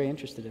that I'm very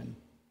interested in.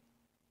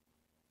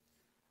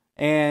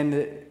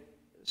 And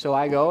so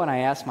I go and I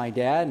ask my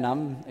dad, and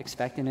I'm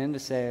expecting him to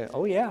say,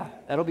 oh yeah,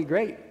 that'll be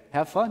great.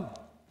 Have fun.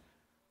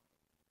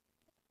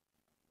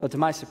 But to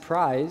my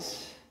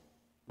surprise,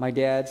 my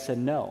dad said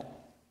no.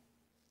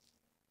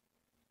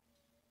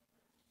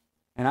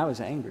 And I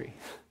was angry.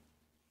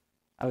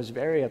 I was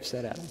very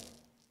upset at him.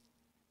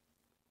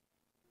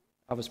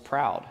 I was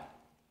proud.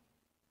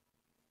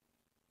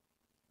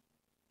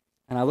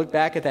 And I look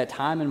back at that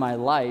time in my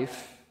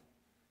life,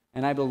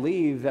 and I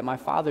believe that my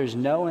father's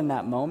no in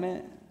that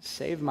moment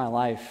saved my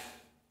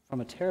life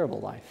from a terrible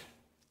life.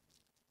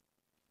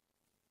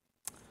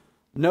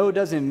 No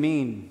doesn't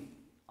mean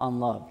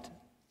unloved.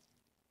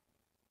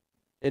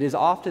 It is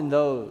often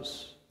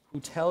those who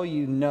tell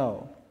you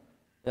no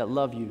that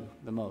love you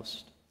the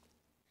most.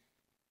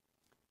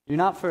 Do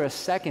not for a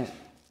second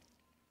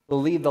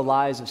believe the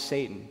lies of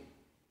Satan.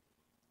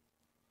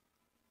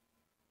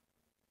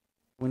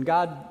 When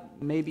God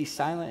may be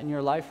silent in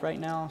your life right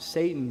now,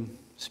 Satan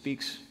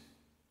speaks,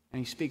 and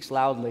he speaks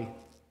loudly.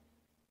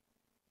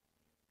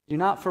 Do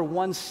not for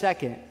 1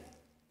 second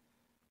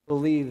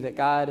believe that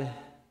God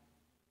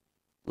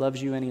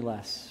loves you any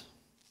less.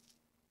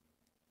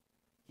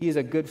 He is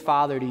a good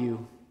father to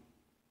you,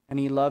 and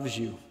he loves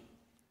you,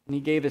 and he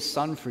gave his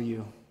son for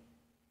you,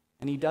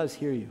 and he does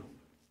hear you.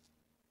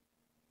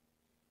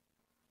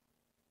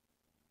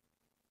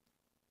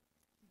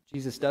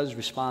 Jesus does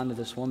respond to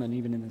this woman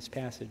even in this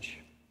passage.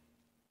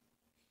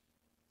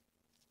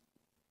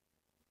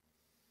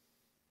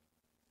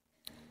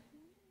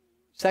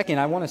 Second,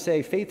 I want to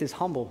say faith is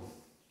humble.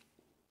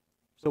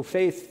 So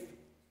faith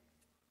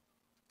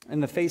in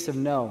the face of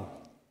no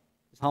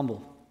is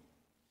humble.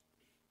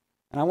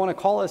 And I want to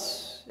call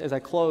us, as I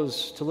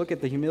close, to look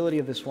at the humility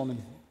of this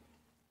woman.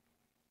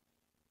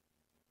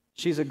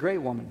 She's a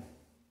great woman.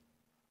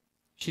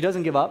 She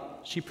doesn't give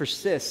up. She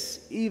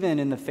persists even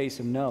in the face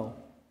of no.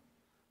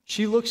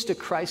 She looks to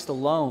Christ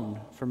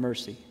alone for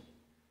mercy,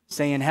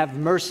 saying, have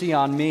mercy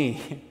on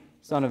me,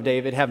 Son of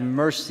David, have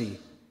mercy.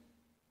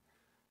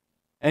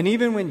 And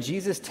even when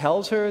Jesus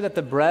tells her that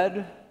the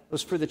bread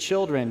was for the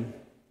children,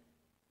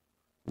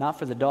 not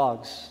for the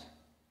dogs,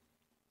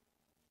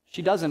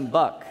 she doesn't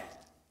buck.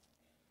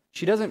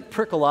 She doesn't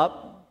prickle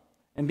up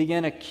and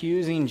begin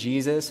accusing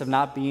Jesus of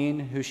not being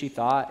who she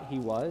thought he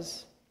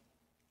was.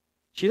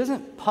 She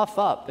doesn't puff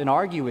up and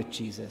argue with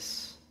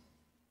Jesus.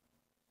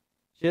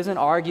 She doesn't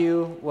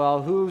argue,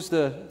 well, who's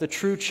the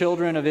true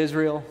children of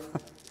Israel?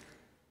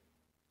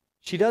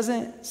 She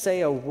doesn't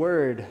say a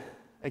word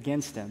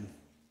against him.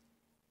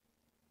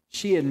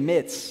 She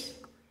admits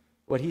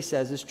what he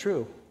says is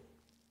true.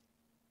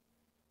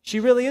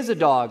 She really is a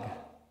dog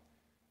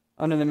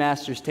under the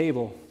master's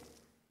table.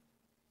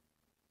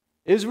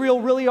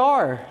 Israel really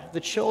are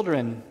the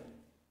children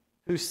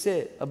who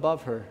sit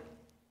above her,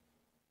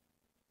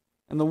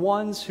 and the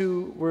ones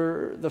who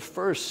were the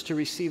first to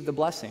receive the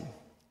blessing.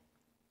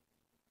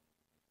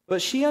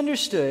 But she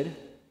understood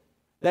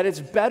that it's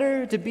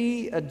better to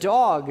be a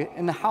dog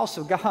in the house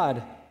of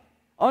God,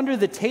 under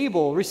the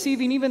table,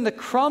 receiving even the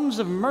crumbs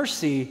of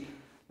mercy,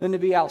 than to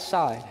be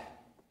outside.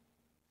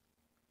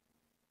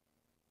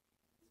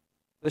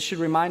 This should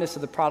remind us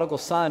of the prodigal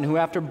son who,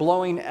 after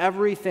blowing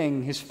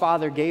everything his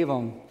father gave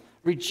him,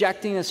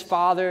 rejecting his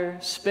father,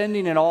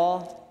 spending it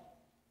all,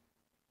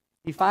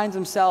 he finds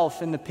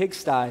himself in the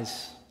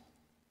pigsties,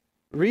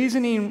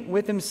 reasoning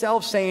with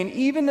himself, saying,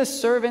 even the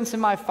servants in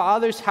my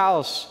father's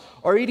house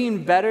are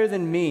eating better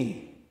than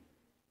me.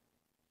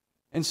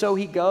 And so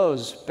he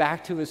goes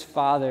back to his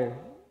father,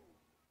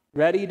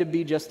 ready to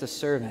be just a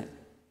servant,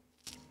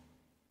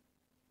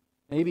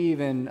 maybe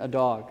even a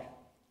dog.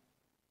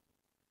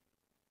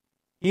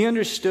 He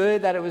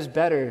understood that it was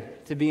better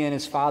to be in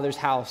his father's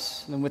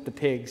house than with the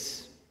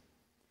pigs.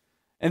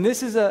 And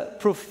this is a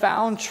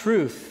profound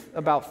truth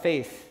about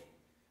faith,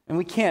 and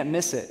we can't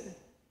miss it.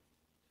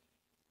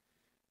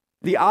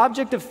 The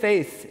object of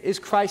faith is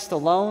Christ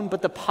alone,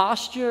 but the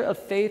posture of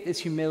faith is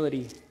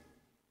humility.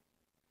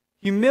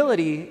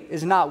 Humility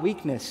is not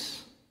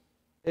weakness,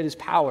 it is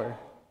power.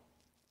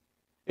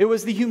 It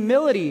was the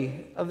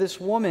humility of this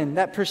woman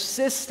that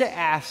persists to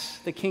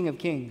ask the King of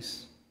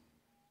Kings.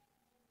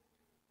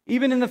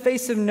 Even in the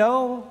face of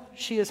no,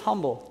 she is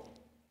humble,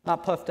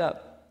 not puffed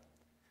up.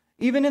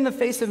 Even in the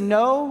face of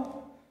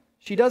no,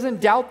 she doesn't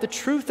doubt the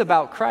truth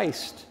about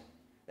Christ,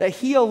 that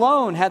he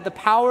alone had the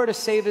power to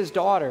save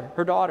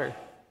her daughter.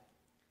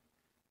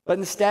 But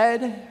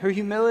instead, her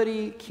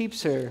humility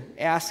keeps her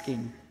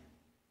asking.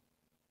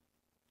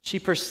 She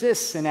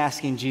persists in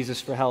asking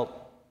Jesus for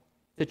help,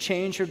 to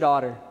change her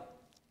daughter,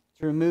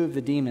 to remove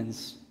the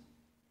demons.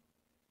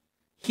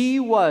 He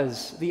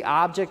was the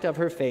object of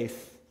her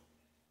faith,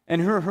 and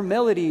her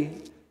humility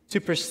to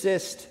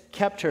persist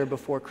kept her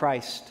before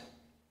Christ.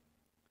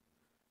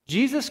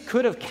 Jesus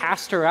could have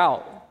cast her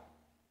out.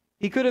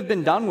 He could have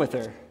been done with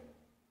her.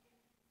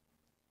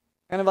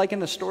 Kind of like in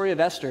the story of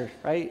Esther,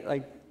 right?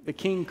 Like the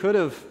king could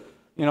have,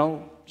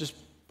 just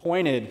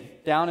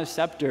pointed down his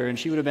scepter and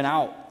she would have been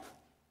out.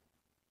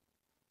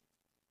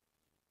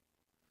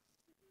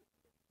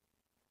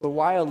 But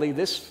wildly,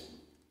 this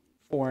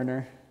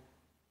foreigner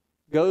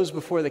goes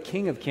before the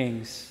King of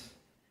Kings,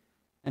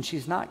 and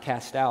she's not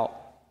cast out.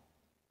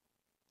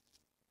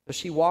 But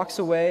she walks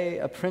away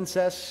a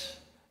princess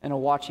in a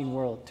watching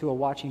world, to a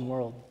watching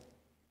world.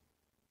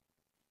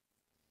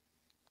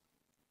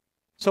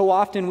 So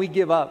often we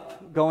give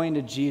up going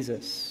to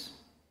Jesus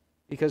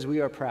because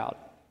we are proud.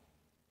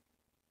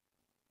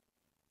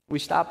 We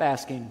stop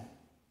asking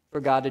for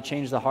God to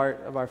change the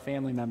heart of our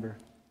family member.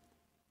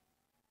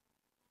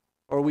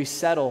 Or we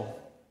settle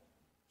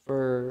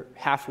for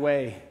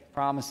halfway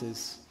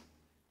promises.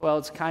 Well,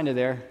 it's kind of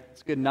there.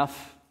 It's good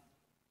enough.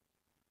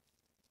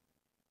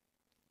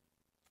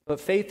 But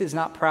faith is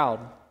not proud.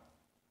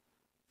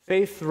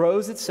 Faith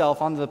throws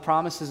itself onto the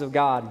promises of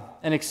God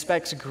and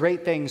expects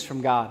great things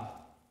from God.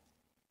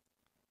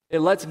 It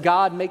lets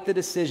God make the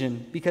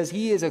decision because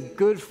he is a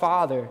good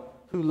father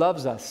who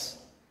loves us.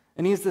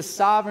 And he is the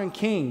sovereign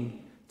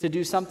king to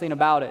do something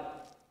about it.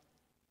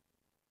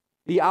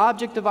 The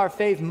object of our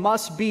faith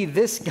must be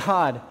this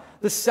God,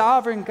 the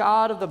sovereign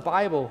God of the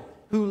Bible,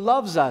 who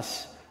loves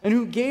us and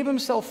who gave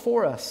himself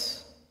for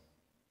us.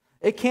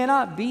 It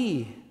cannot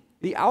be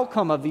the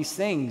outcome of these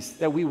things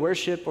that we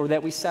worship or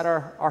that we set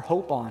our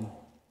hope on.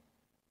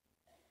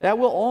 That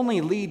will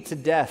only lead to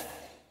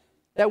death.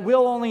 That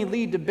will only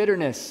lead to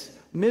bitterness,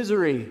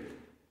 misery.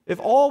 If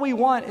all we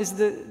want is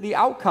the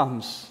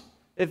outcomes,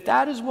 if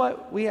that is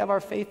what we have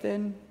our faith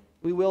in,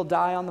 we will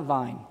die on the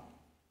vine.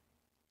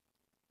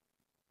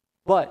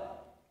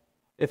 But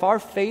if our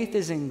faith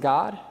is in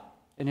God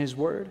and his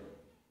word,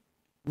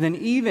 then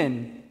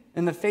even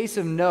in the face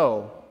of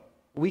no,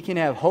 we can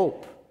have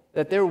hope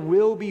that there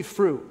will be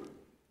fruit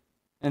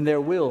and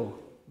there will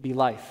be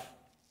life.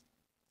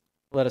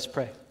 Let us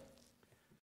pray.